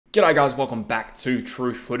G'day guys, welcome back to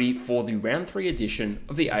True Footy for the round 3 edition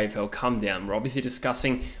of the AFL Comedown. We're obviously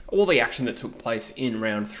discussing all the action that took place in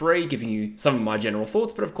round 3, giving you some of my general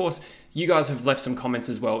thoughts, but of course, you guys have left some comments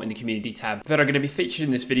as well in the community tab that are going to be featured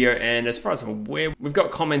in this video, and as far as I'm aware, we've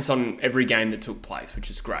got comments on every game that took place, which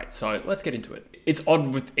is great, so let's get into it. It's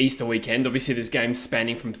odd with Easter weekend, obviously there's games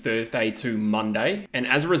spanning from Thursday to Monday, and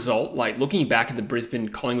as a result, like looking back at the Brisbane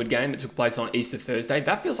Collingwood game that took place on Easter Thursday,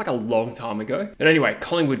 that feels like a long time ago. But anyway,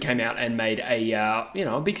 Collingwood came out and made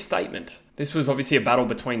a big statement. This was obviously a battle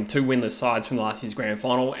between two winless sides from the last year's grand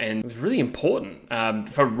final, and it was really important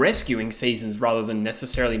for rescuing seasons rather than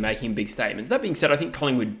necessarily making big statements. That being said, I think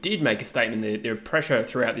Collingwood did make a statement. Their pressure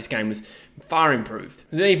throughout this game was far improved.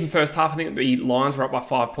 It was an even first half. I think the Lions were up by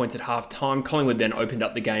 5 points at half time. Collingwood then opened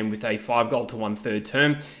up the game with a 5-goal to 1/3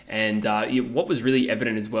 term, and what was really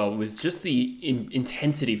evident as well was just the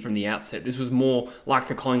intensity from the outset. This was more like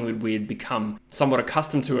the Collingwood we had become somewhat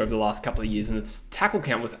accustomed to over the last couple of years, and its tackle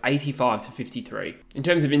count was 85 to 53. In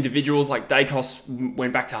terms of individuals, like Dacos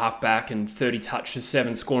went back to halfback and 30 touches,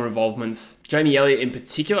 7 score involvements. Jamie Elliott in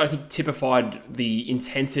particular, I think, typified the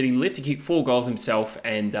intensity lift. He kicked 4 goals himself,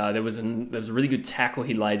 and there was a really good tackle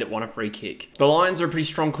he laid that won a free kick. The Lions are a pretty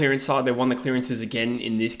strong clearance side. They won the clearances again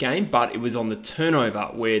in this game, but it was on the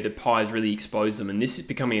turnover where the Pies really exposed them, and this is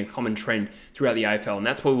becoming a common trend throughout the AFL, and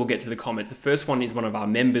that's where we'll get to the comments. The first one is one of our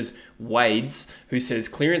members, Wades, who says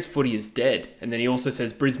clearance footy is dead, and then he also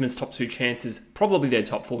says Brisbane's top 2 chances, probably their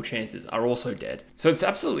top 4 chances, are also dead. So it's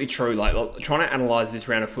absolutely true. Like, trying to analyze this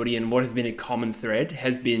round of footy, and what has been a common thread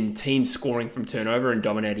has been teams scoring from turnover and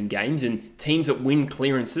dominating games, and teams that win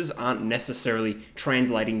clearances aren't necessarily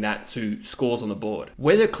translating that to scores on the board.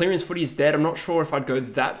 Whether clearance footy is dead, I'm not sure if I'd go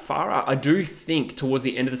that far. I do think towards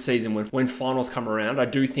the end of the season, when finals come around, I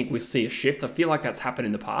do think we'll see a shift. I feel like that's happened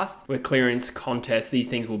in the past, where clearance, contests, these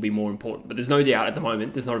things will be more important. But there's no doubt at the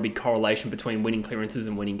moment, there's not a big correlation between winning clearances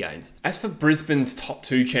and winning games. As for Brisbane's top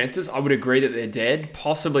 2 chances, I would agree that they're dead,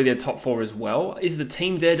 possibly their top 4 as well. Is the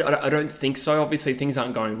team dead? I don't think so. Obviously, things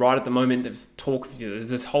aren't going right at the moment. There's talk, there's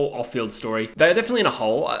this whole off-field story. They're definitely in a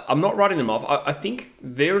hole. I'm not writing them off. I think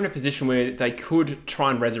they're in a position where they could try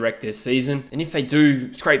and resurrect their season. And if they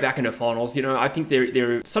do scrape back into finals, I think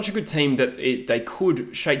they're such a good team that they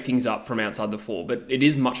could shake things up from outside the 4, but it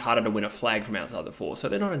is much harder to win a flag from outside the 4, so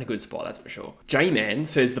they're not in a good spot, that's for sure. J-Man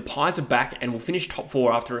says the Pies are back and will finish top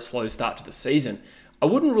 4 after a slow start to the season. I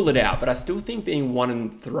wouldn't rule it out, but I still think being 1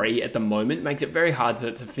 and 3 at the moment makes it very hard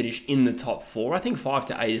to finish in the top 4. I think 5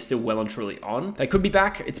 to 8 is still well and truly on. They could be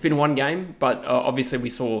back. It's been one game, but obviously we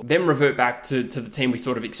saw them revert back to the team we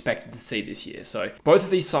sort of expected to see this year. So both of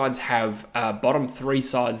these sides have bottom 3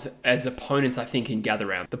 sides as opponents, I think, in gather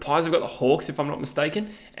round. The Pies have got the Hawks, if I'm not mistaken,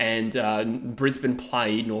 and Brisbane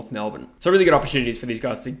play North Melbourne. So really good opportunities for these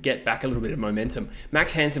guys to get back a little bit of momentum.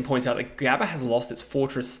 Max Hansen points out that Gabba has lost its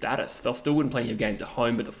fortress status. They'll still win plenty of games at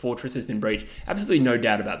home, but the fortress has been breached. Absolutely no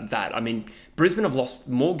doubt about that. I mean, Brisbane have lost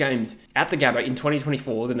more games at the Gabba in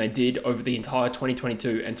 2024 than they did over the entire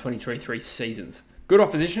 2022 and 2023 seasons. Good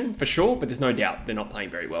opposition for sure, but there's no doubt they're not playing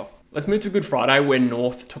very well. Let's move to Good Friday, where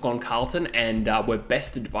North took on Carlton and were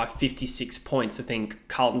bested by 56 points. I think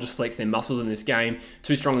Carlton just flexed their muscles in this game.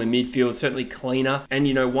 Too strong in the midfield, certainly cleaner. And,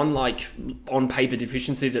 one on-paper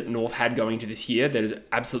deficiency that North had going into this year, there's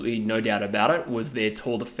absolutely no doubt about it, was their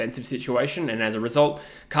tall defensive situation. And as a result,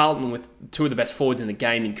 Carlton, with 2 of the best forwards in the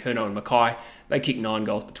game in Curnow and Mackay, they kicked 9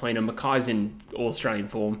 goals between them. Mackay's in All-Australian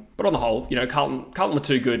form. But on the whole, Carlton were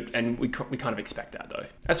too good, and we kind of expect that, though.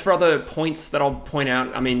 As for other points that I'll point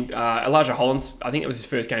out, I mean, Elijah Hollands, I think it was his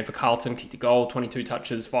first game for Carlton, kicked a goal, 22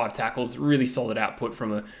 touches, 5 tackles, really solid output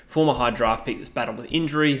from a former high draft pick that's battled with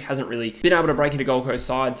injury, hasn't really been able to break into Gold Coast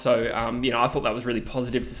side, so, I thought that was really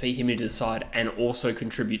positive to see him into the side and also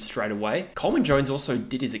contribute straight away. Coleman Jones also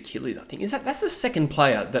did his Achilles, I think. That's the second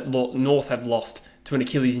player that North have lost to an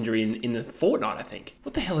Achilles injury in the fortnight, I think.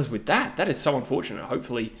 What the hell is with that? That is so unfortunate.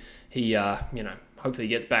 Hopefully he, hopefully he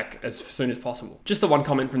gets back as soon as possible. Just the one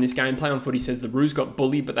comment from this game. Play on Footy says the Roos got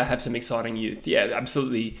bullied, but they have some exciting youth. Yeah,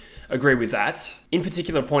 absolutely agree with that. In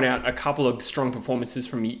particular, point out a couple of strong performances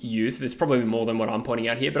from youth. There's probably more than what I'm pointing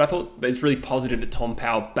out here, but I thought it's really positive that Tom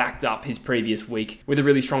Powell backed up his previous week with a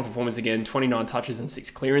really strong performance again. 29 touches and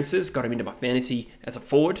 6 clearances. Got him into my fantasy as a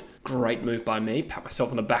forward. Great move by me. Pat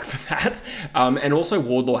myself on the back for that. And also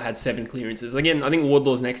Wardlaw had 7 clearances. Again, I think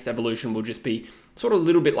Wardlaw's next evolution will just be sort of a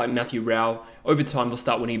little bit like Matthew Rowell. Over time, they'll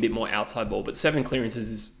start winning a bit more outside ball, but 7 clearances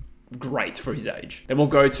is great for his age. Then we'll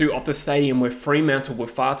go to Optus Stadium, where Fremantle were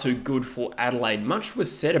far too good for Adelaide. Much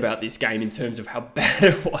was said about this game in terms of how bad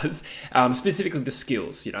it was, specifically the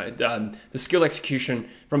skills. The skill execution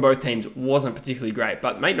from both teams wasn't particularly great,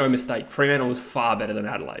 but make no mistake, Fremantle was far better than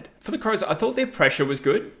Adelaide. For the Crows, I thought their pressure was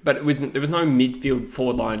good, but there was no midfield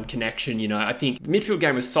forward line connection. I think the midfield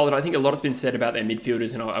game was solid. I think a lot has been said about their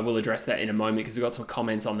midfielders, and I will address that in a moment because we've got some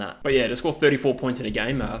comments on that. But yeah, to score 34 points in a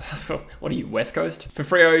game, what are you, West Coast? For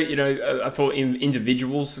Freo, I thought in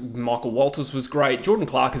individuals, Michael Walters was great. Jordan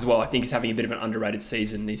Clark as well, I think, is having a bit of an underrated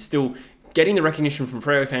season. He's still getting the recognition from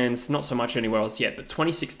Freo fans, not so much anywhere else yet, but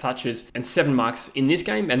 26 touches and 7 marks in this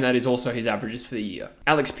game, and that is also his averages for the year.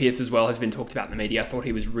 Alex Pearce as well has been talked about in the media. I thought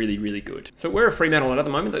he was really, really good. So where are Fremantle at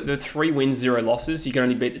the moment? They're 3 wins, 0 losses. You can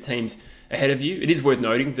only beat the teams ahead of you. It is worth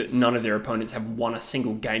noting that none of their opponents have won a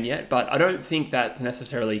single game yet, but I don't think that's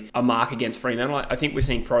necessarily a mark against Fremantle. I think we're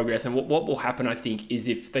seeing progress, and what will happen, I think, is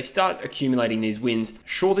if they start accumulating these wins,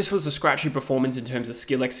 sure, this was a scratchy performance in terms of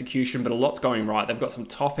skill execution, but a lot's going right. They've got some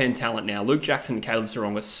top-end talent now. Luke Jackson and Caleb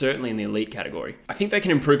Sarong are certainly in the elite category. I think they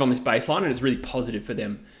can improve on this baseline, and it's really positive for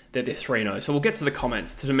them that they're 3-0. So we'll get to the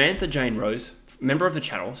comments. Samantha Jane Rose, member of the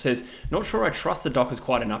channel, says, "Not sure I trust the Dockers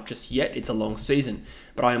quite enough just yet. It's a long season,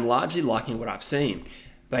 but I am largely liking what I've seen.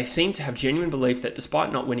 They seem to have genuine belief that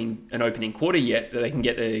despite not winning an opening quarter yet, that they can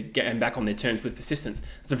get the game back on their terms with persistence."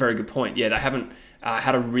 That's a very good point. Yeah, they haven't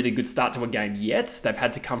had a really good start to a game yet. They've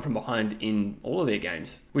had to come from behind in all of their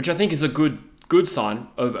games, which I think is a good sign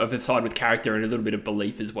of a side with character and a little bit of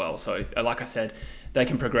belief as well. So, like I said, they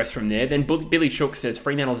can progress from there. Then Billy Chook says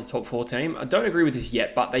Fremantle's a top 4 team. I don't agree with this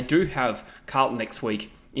yet, but they do have Carlton next week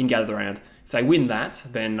in Gather Round. If they win that,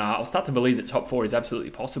 then I'll start to believe that top 4 is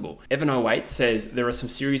absolutely possible. Evan08 says there are some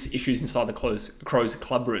serious issues inside the Crows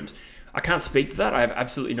club rooms. I can't speak to that. I have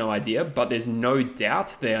absolutely no idea, but there's no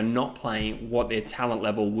doubt they are not playing what their talent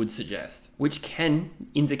level would suggest, which can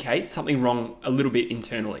indicate something wrong a little bit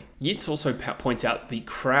internally. Yitz also points out the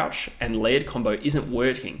Crouch and Laird combo isn't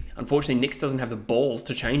working. Unfortunately, Nix doesn't have the balls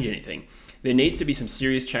to change anything. There needs to be some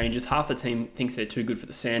serious changes. Half the team thinks they're too good for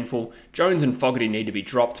the Sandful. Jones and Fogarty need to be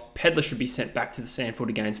dropped. Pedler should be sent back to the Sandful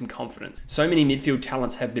to gain some confidence. So many midfield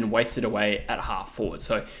talents have been wasted away at half forward.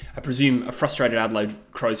 So I presume a frustrated Adelaide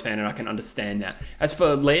Crows fan, and I can understand that. As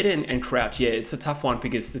for Laird and Crouch, yeah, it's a tough one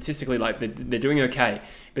because statistically, like, they're doing okay.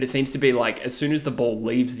 But it seems to be like as soon as the ball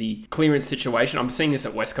leaves the clearance situation, I'm seeing this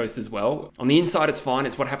at West Coast as well. On the inside, it's fine.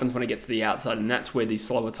 It's what happens when it gets to the outside, and that's where these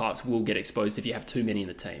slower types will get exposed if you have too many in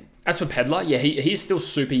the team. As for Pedler, yeah, he's still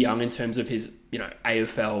super young in terms of his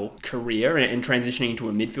AFL career and transitioning into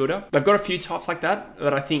a midfielder. They've got a few types like that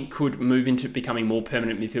I think could move into becoming more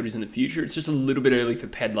permanent midfielders in the future. It's just a little bit early for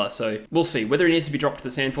Pedler, so we'll see. Whether he needs to be dropped to the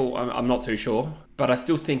Sandful, I'm not too sure, but I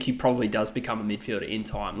still think he probably does become a midfielder in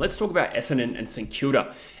time. Let's talk about Essendon and St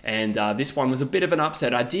Kilda, and this one was a bit of an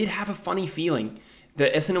upset. I did have a funny feeling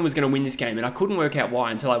that Essendon was going to win this game, and I couldn't work out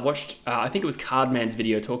why until I watched, I think it was Cardman's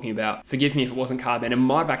video talking about, forgive me if it wasn't Cardman, it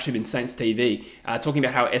might have actually been Saints TV, talking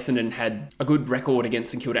about how Essendon had a good record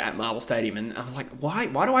against St Kilda at Marvel Stadium, and I was like, why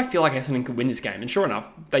do I feel like Essendon could win this game? And sure enough,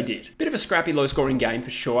 they did. Bit of a scrappy, low-scoring game for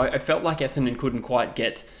sure. I felt like Essendon couldn't quite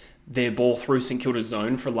get their ball through St Kilda's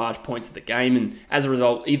zone for large points of the game, and as a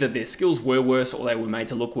result, either their skills were worse or they were made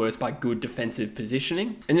to look worse by good defensive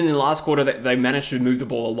positioning. And then in the last quarter, they managed to move the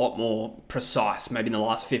ball a lot more precise, maybe in the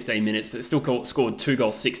last 15 minutes, but still scored 2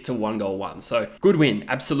 goals 6 to 1 goal 1. So good win,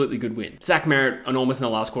 absolutely good win. Zach Merritt, enormous in the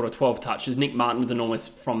last quarter, 12 touches. Nick Martin was enormous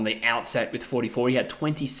from the outset with 44. He had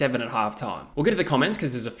 27 at halftime. We'll get to the comments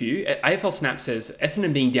because there's a few. AFL Snap says,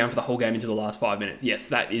 Essendon being down for the whole game into the last 5 minutes. Yes,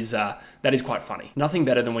 that is quite funny. Nothing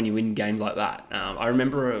better than when you win games like that. I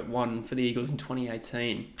remember one for the Eagles in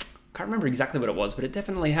 2018. Can't remember exactly what it was, but it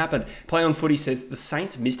definitely happened. Play on Footy says the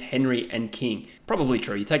Saints missed Henry and King. Probably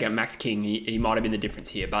true. You take out Max King, he might have been the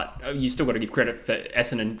difference here, but you still got to give credit for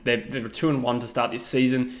Essendon. They were 2-1 to start this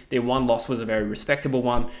season. Their one loss was a very respectable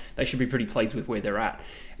one. They should be pretty pleased with where they're at.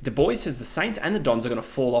 Du Bois says the Saints and the Dons are going to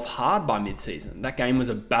fall off hard by mid-season. That game was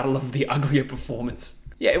a battle of the uglier performance.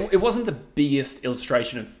 Yeah, it wasn't the biggest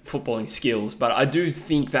illustration of footballing skills, but I do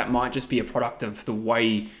think that might just be a product of the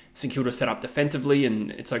way St Kilda set up defensively,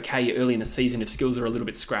 and it's okay early in the season if skills are a little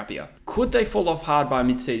bit scrappier. Could they fall off hard by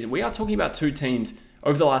mid-season? We are talking about two teams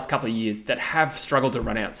over the last couple of years that have struggled to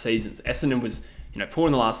run out seasons. Essendon was poor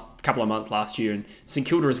in the last couple of months last year, and St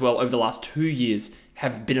Kilda as well over the last 2 years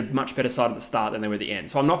have been a much better side at the start than they were at the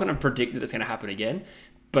end. So I'm not going to predict that it's going to happen again,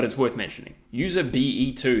 but it's worth mentioning. User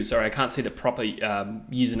BE2, sorry, I can't see the proper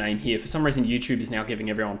username here. For some reason, YouTube is now giving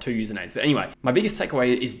everyone 2 usernames. But anyway, my biggest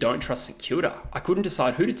takeaway is don't trust St Kilda. I couldn't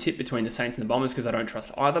decide who to tip between the Saints and the Bombers because I don't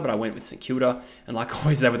trust either, but I went with St Kilda, and like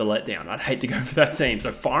always, they were the letdown. I'd hate to go for that team,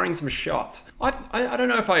 so firing some shots. I don't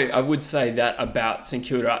know if I would say that about St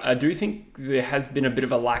Kilda. I do think there has been a bit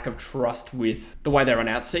of a lack of trust with the way they run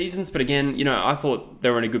out seasons, but again, you know, I thought they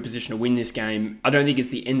were in a good position to win this game. I don't think it's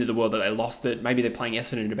the end of the world that they lost it. Maybe they're playing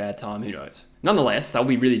Essendon at a bad time, who knows. Nonetheless, they'll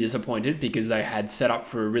be really disappointed because they had set up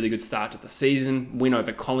for a really good start to the season, win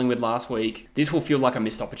over Collingwood last week. This will feel like a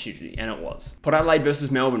missed opportunity, and it was. Port Adelaide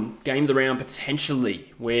versus Melbourne, game of the round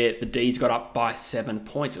potentially, where the D's got up by 7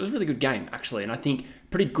 points. It was a really good game, actually, and I think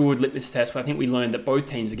pretty good litmus test where I think we learned that both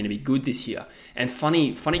teams are going to be good this year. And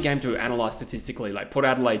funny game to analyse statistically. Like Port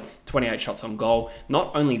Adelaide, 28 shots on goal.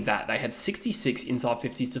 Not only that, they had 66 inside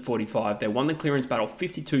 50s to 45. They won the clearance battle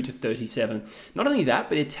 52 to 37. Not only that,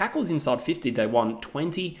 but their tackles inside 50, they won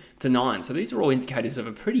 20 to 9. So these are all indicators of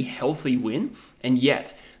a pretty healthy win. And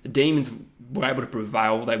yet, the Demons were able to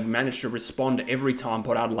prevail. They managed to respond every time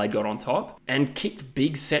Port Adelaide got on top and kicked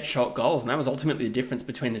big set shot goals. And that was ultimately the difference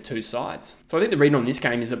between the two sides. So I think the read on this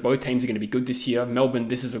game is that both teams are going to be good this year. Melbourne,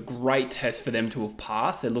 this is a great test for them to have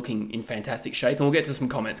passed. They're looking in fantastic shape. And we'll get to some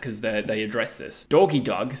comments because they address this. Doggy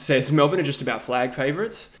Doug says Melbourne are just about flag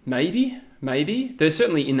favourites. Maybe. They're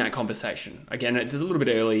certainly in that conversation. Again, it's a little bit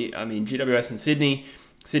early. I mean, GWS and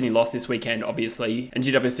Sydney lost this weekend, obviously, and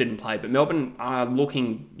GWS didn't play, but Melbourne are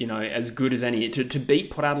looking, you know, as good as any. To beat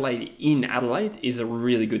Port Adelaide in Adelaide is a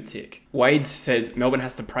really good tick. Wade says Melbourne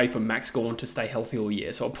has to pray for Max Gawn to stay healthy all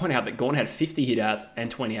year. So I'll point out that Gawn had 50 hit-outs and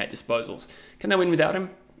 28 disposals. Can they win without him?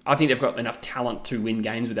 I think they've got enough talent to win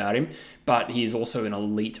games without him, but he is also an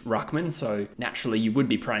elite ruckman, so naturally you would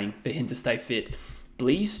be praying for him to stay fit.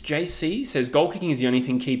 Blease JC says goal kicking is the only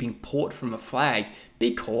thing keeping Port from a flag.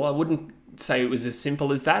 Big call. I wouldn't say it was as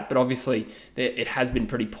simple as that, but obviously it has been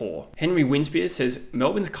pretty poor. Henry Winspear says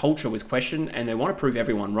Melbourne's culture was questioned and they want to prove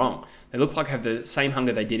everyone wrong. They look like have the same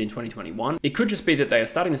hunger they did in 2021. It could just be that they are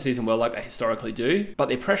starting the season well like they historically do, but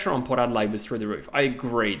their pressure on Port Adelaide was through the roof. I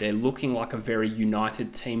agree. They're looking like a very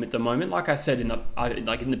united team at the moment. Like I said in the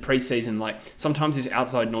preseason, like sometimes this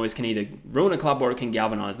outside noise can either ruin a club or it can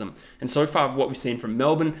galvanise them. And so far what we've seen from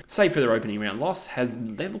Melbourne, save for their opening round loss,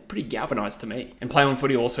 they look pretty galvanised to me. And Play On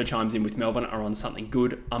Footy also chimes in with Melbourne are on something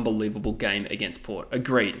good, unbelievable game against Port.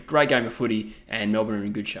 Agreed. Great game of footy and Melbourne are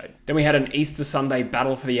in good shape. Then we had an Easter Sunday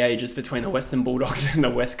battle for the ages between the Western Bulldogs and the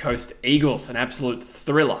West Coast Eagles. An absolute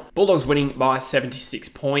thriller. Bulldogs winning by 76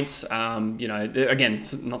 points. You know, again,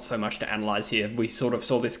 not so much to analyse here. We sort of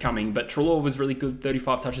saw this coming, but Treloar was really good,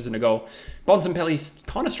 35 touches and a goal. Bontempelli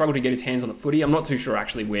kind of struggled to get his hands on the footy. I'm not too sure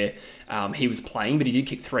actually where he was playing, but he did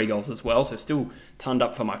kick 3 goals as well, so still turned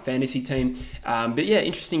up for my fantasy team. But yeah,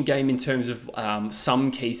 interesting game in terms of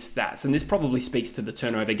some key stats, and this probably speaks to the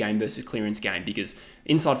turnover game versus clearance game because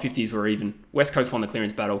inside 50s were even. West Coast won the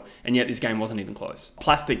clearance battle, and yet this game wasn't even close.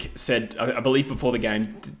 Plastic said, I believe before the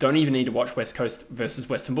game, don't even need to watch West Coast versus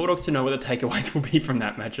Western Bulldogs to know what the takeaways will be from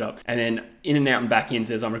that matchup. And then In and Out and Back In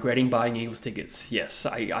says, I'm regretting buying Eagles tickets. Yes,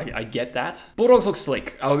 I get that. Bulldogs look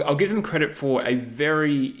slick. I'll give them credit for a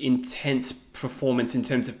very intense performance in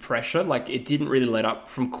terms of pressure. Like, it didn't really let up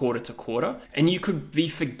from quarter to quarter, and you could be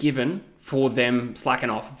forgiven for them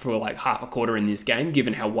slacking off for like half a quarter in this game,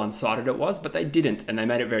 given how one-sided it was, but they didn't, and they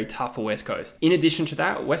made it very tough for West Coast. In addition to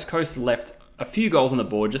that, West Coast left a few goals on the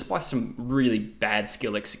board just by some really bad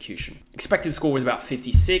skill execution. Expected score was about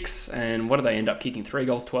 56, and what did they end up kicking? 3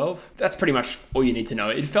 goals, 12? That's pretty much all you need to know.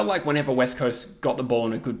 It felt like whenever West Coast got the ball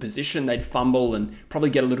in a good position, they'd fumble and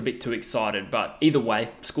probably get a little bit too excited, but either way,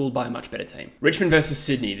 schooled by a much better team. Richmond versus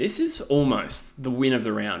Sydney. This is almost the win of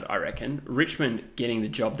the round, I reckon. Richmond getting the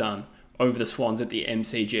job done over the Swans at the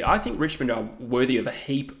MCG. I think Richmond are worthy of a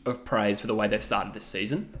heap of praise for the way they've started this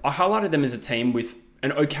season. I highlighted them as a team with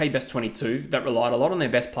an okay best 22 that relied a lot on their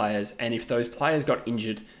best players, and if those players got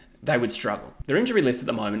injured, they would struggle. Their injury list at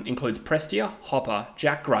the moment includes Prestia, Hopper,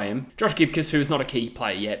 Jack Graham, Josh Gibcus, who is not a key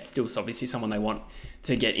player yet, still obviously someone they want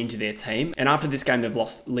to get into their team. And after this game, they've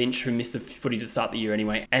lost Lynch, who missed the footy to start the year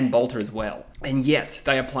anyway, and Bolter as well. And yet,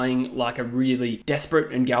 they are playing like a really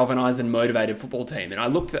desperate and galvanised and motivated football team. And I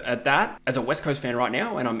looked at that as a West Coast fan right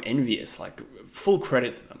now, and I'm envious, like full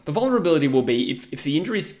credit to them. The vulnerability will be if the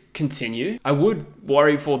injuries continue. I would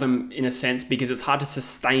worry for them in a sense because it's hard to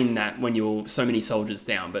sustain that when you're so many soldiers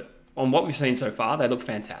down. But on what we've seen so far, they look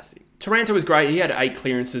fantastic. Taranto was great. He had 8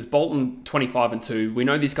 clearances. Bolton, 25 and 2. We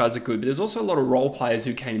know these guys are good, but there's also a lot of role players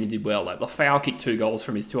who came in and did well. Like Lafau kicked 2 goals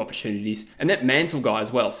from his 2 opportunities. And that Mansell guy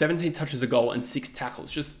as well, 17 touches a goal and 6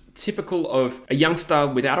 tackles. Just typical of a youngster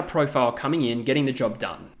without a profile coming in, getting the job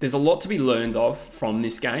done. There's a lot to be learned of from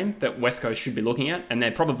this game that West Coast should be looking at, and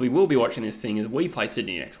they probably will be watching this thing as we play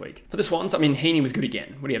Sydney next week. For the Swans, I mean, Heaney was good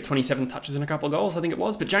again. What do you have, 27 touches and a couple of goals, I think it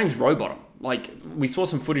was? But James Rowbottom, like, we saw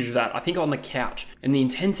some footage of that, I think on the couch, and the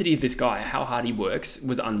intensity of this guy, how hard he works,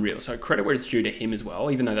 was unreal. So credit where it's due to him as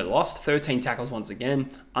well, even though they lost. 13 tackles once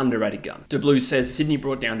again, underrated gun. De Blue says Sydney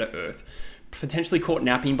brought down to earth. Potentially caught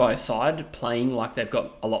napping by a side, playing like they've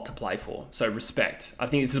got a lot to play for. So respect. I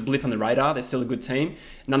think this is a blip on the radar. They're still a good team.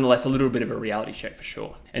 Nonetheless, a little bit of a reality check for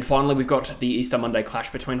sure. And finally, we've got the Easter Monday clash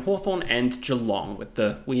between Hawthorn and Geelong with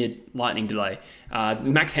the weird lightning delay.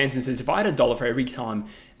 Max Hansen says, if I had $1 for every time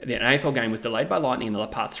the AFL game was delayed by lightning in the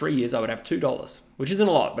past 3 years, I would have $2, which isn't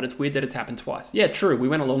a lot, but it's weird that it's happened twice. Yeah, true, we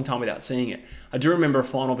went a long time without seeing it. I do remember a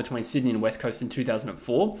final between Sydney and West Coast in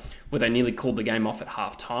 2004, where they nearly called the game off at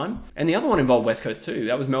half time. And the other one involved West Coast too.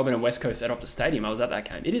 That was Melbourne and West Coast at Optus Stadium. I was at that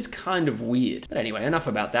game. It is kind of weird. But anyway, enough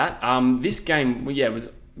about that. This game, yeah,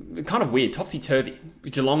 was kind of weird, topsy-turvy.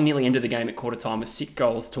 Geelong nearly ended the game at quarter time with 6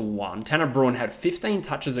 goals to 1. Tanner Bruhn had 15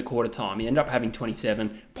 touches at quarter time. He ended up having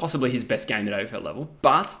 27, possibly his best game at AFL level.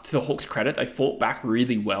 But to the Hawks' credit, they fought back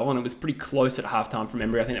really well, and it was pretty close at halftime from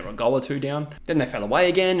memory. I think they were a goal or 2 down. Then they fell away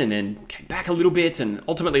again, and then came back a little bit, and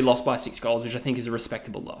ultimately lost by 6 goals, which I think is a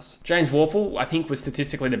respectable loss. James Worpel, I think, was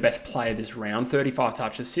statistically the best player this round. 35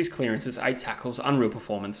 touches, 6 clearances, 8 tackles, unreal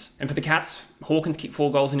performance. And for the Cats, Hawkins kicked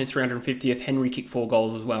 4 goals in his 350th. Henry kicked 4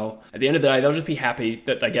 goals as well. At the end of the day, they'll just be happy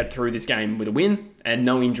that they get through this game with a win and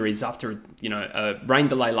no injuries after, a rain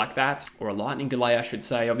delay like that, or a lightning delay, I should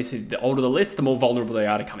say. Obviously, the older the list, the more vulnerable they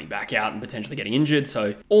are to coming back out and potentially getting injured.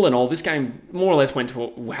 So all in all, this game more or less went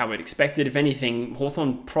to how we'd expected. If anything,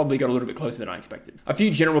 Hawthorn probably got a little bit closer than I expected. A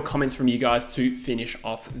few general comments from you guys to finish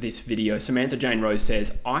off this video. Samantha Jane Rose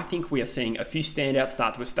says, I think we are seeing a few standouts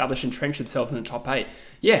start to establish and entrench themselves in the top 8.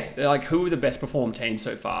 Yeah, like, who are the best performed teams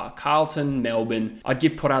so far? Carlton, Melbourne. I'd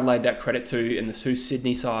give Port Adelaide that credit too, and the Sioux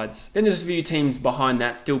Sydney sides. Then there's a few teams behind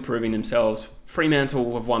that still proving themselves.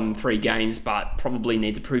 Fremantle have won 3 games, but probably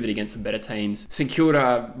need to prove it against some better teams. St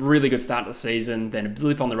Kilda, really good start to the season, then a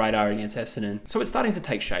blip on the radar against Essendon. So it's starting to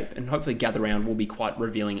take shape, and hopefully Gather Round will be quite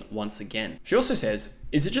revealing once again. She also says,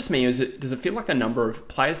 is it just me, or does it feel like the number of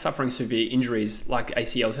players suffering severe injuries like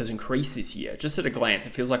ACLs has increased this year? Just at a glance, it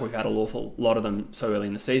feels like we've had an awful lot of them so early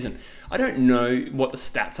in the season. I don't know what the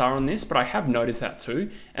stats are on this, but I have noticed that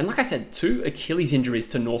too. And like I said, 2 Achilles injuries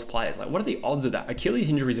to North players. Like, what are the odds of that? Achilles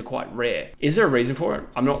injuries are quite rare. Is there a reason for it?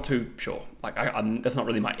 I'm not too sure. Like, that's not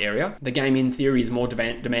really my area. The game, in theory, is more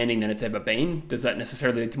demanding than it's ever been. Does that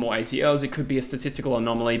necessarily lead to more ACLs? It could be a statistical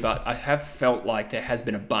anomaly, but I have felt like there has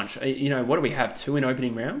been a bunch. What do we have? 2 in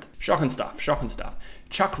opening round? Shocking stuff, shocking stuff.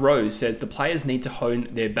 Chuck Rose says the players need to hone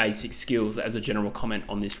their basic skills as a general comment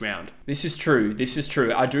on this round. This is true. This is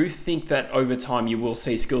true. I do think that over time you will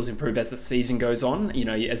see skills improve as the season goes on,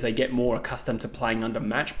 as they get more accustomed to playing under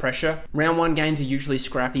match pressure. Round 1 games are usually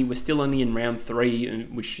scrappy. We're still only in round 3,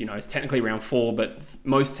 which, is technically round 4, but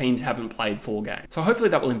most teams haven't played 4 games. So hopefully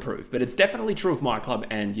that will improve, but it's definitely true of my club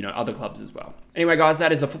and, other clubs as well. Anyway, guys,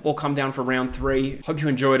 that is the football come down for round 3. Hope you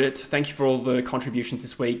enjoyed it. Thank you for all the contributions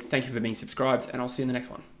this week. Thank you for being subscribed, and I'll see you in the next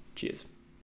one. Cheers.